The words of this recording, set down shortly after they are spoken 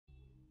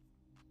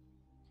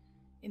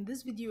In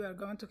this video, we are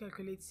going to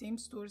calculate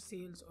same-store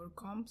sales or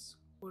comps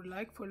or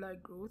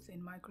like-for-like growth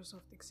in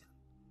Microsoft Excel.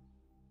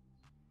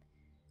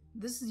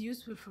 This is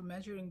useful for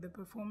measuring the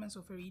performance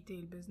of a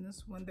retail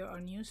business when there are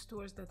new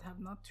stores that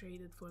have not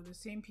traded for the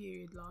same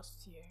period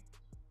last year.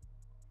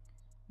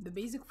 The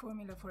basic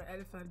formula for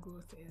LFL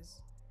growth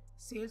is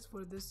sales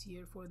for this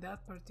year for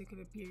that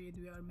particular period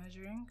we are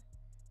measuring,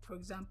 for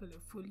example a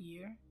full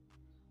year,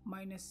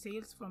 minus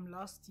sales from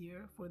last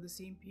year for the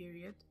same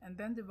period, and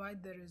then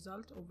divide the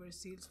result over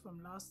sales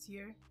from last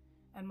year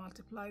and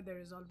multiply the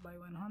result by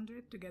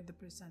 100 to get the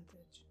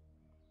percentage.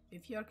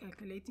 If you are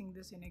calculating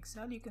this in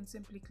Excel, you can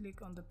simply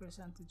click on the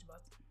percentage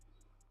button.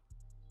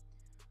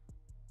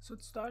 So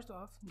to start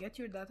off, get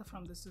your data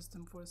from the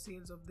system for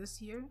sales of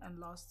this year and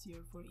last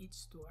year for each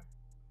store.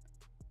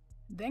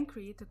 Then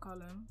create a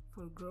column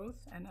for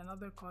growth and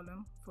another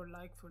column for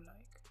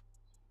like-for-like.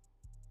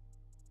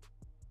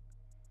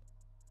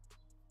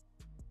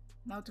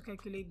 Now to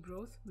calculate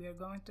growth, we are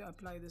going to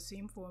apply the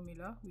same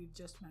formula we've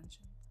just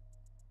mentioned.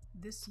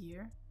 This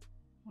year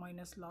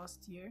minus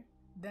last year,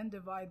 then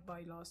divide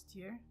by last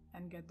year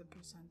and get the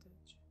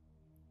percentage.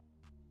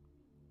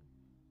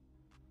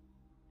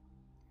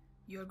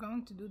 You are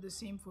going to do the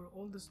same for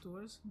all the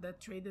stores that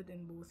traded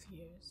in both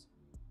years.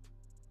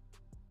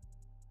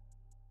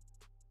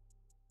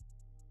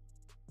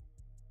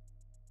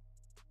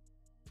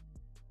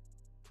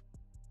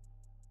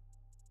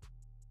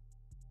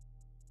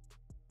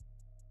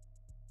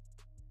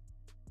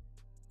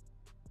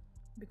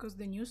 Because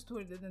the new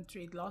store didn't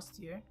trade last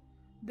year,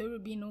 there will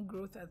be no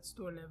growth at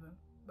store level,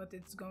 but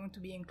it's going to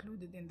be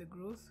included in the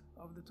growth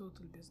of the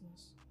total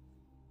business.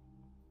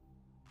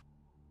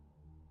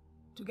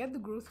 To get the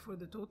growth for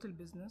the total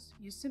business,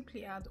 you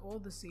simply add all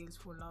the sales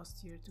for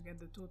last year to get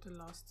the total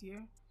last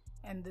year,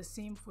 and the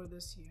same for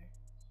this year.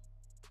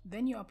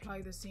 Then you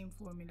apply the same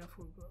formula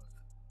for growth.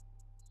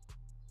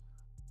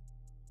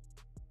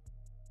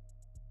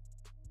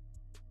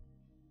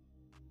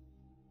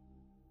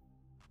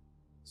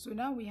 So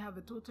now we have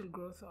a total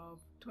growth of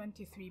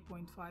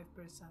 23.5%.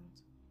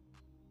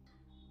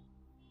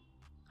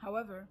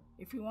 However,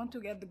 if we want to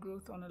get the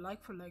growth on a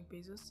like-for-like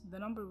basis, the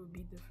number would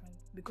be different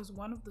because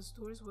one of the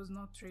stores was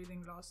not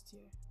trading last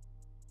year.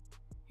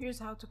 Here's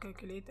how to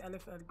calculate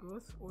LFL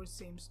growth or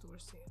same-store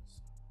sales.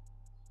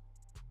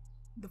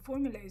 The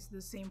formula is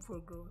the same for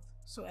growth,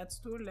 so at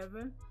store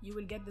level, you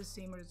will get the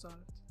same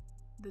result.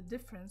 The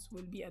difference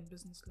will be at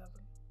business level.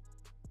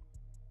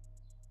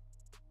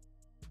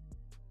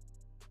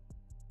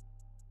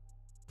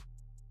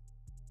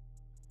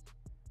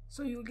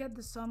 So you'll get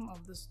the sum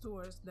of the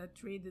stores that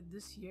traded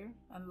this year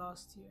and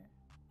last year,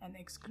 and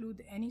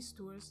exclude any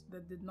stores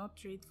that did not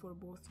trade for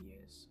both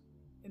years.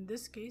 In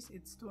this case,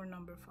 it's store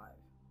number 5.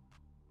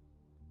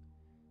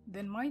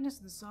 Then minus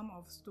the sum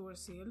of store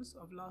sales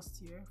of last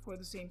year for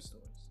the same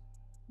stores.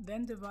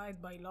 Then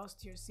divide by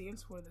last year's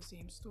sales for the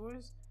same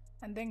stores,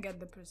 and then get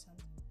the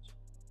percentage.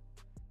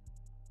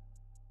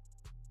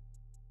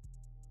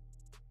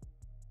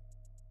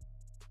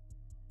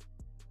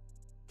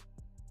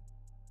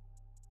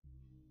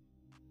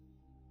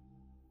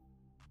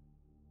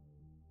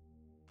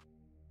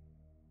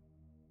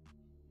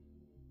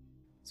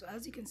 So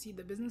as you can see,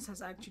 the business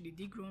has actually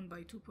degrown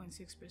by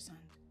 2.6%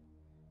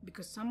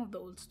 because some of the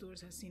old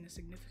stores have seen a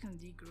significant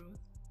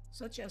degrowth,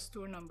 such as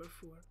store number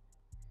 4,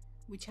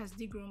 which has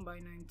degrown by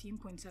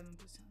 19.7%.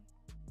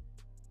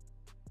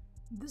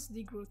 This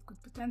degrowth could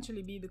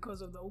potentially be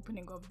because of the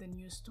opening of the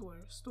new store,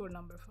 store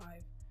number 5.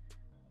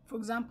 For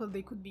example,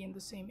 they could be in the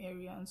same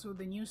area, and so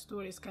the new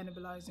store is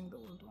cannibalizing the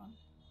old one.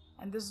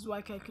 And this is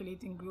why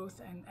calculating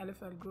growth and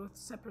LFL growth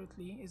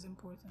separately is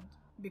important,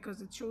 because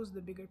it shows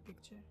the bigger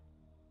picture.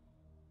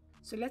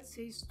 So let's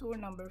say store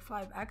number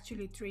 5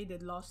 actually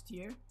traded last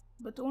year,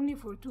 but only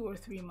for 2 or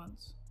 3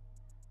 months.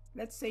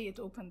 Let's say it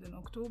opened in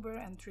October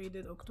and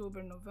traded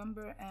October,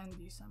 November, and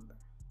December.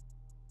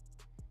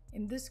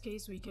 In this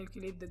case, we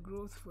calculate the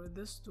growth for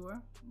this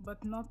store,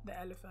 but not the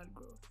LFL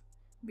growth,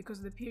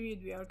 because the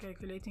period we are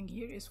calculating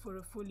here is for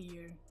a full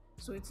year,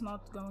 so it's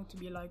not going to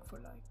be like for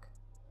like.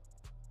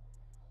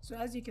 So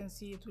as you can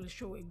see, it will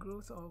show a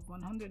growth of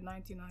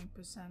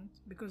 199%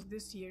 because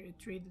this year it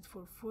traded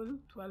for full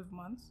 12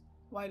 months,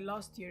 while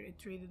last year it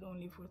traded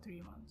only for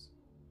 3 months.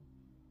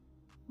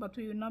 But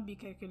we will not be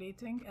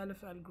calculating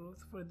LFL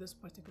growth for this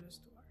particular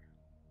store.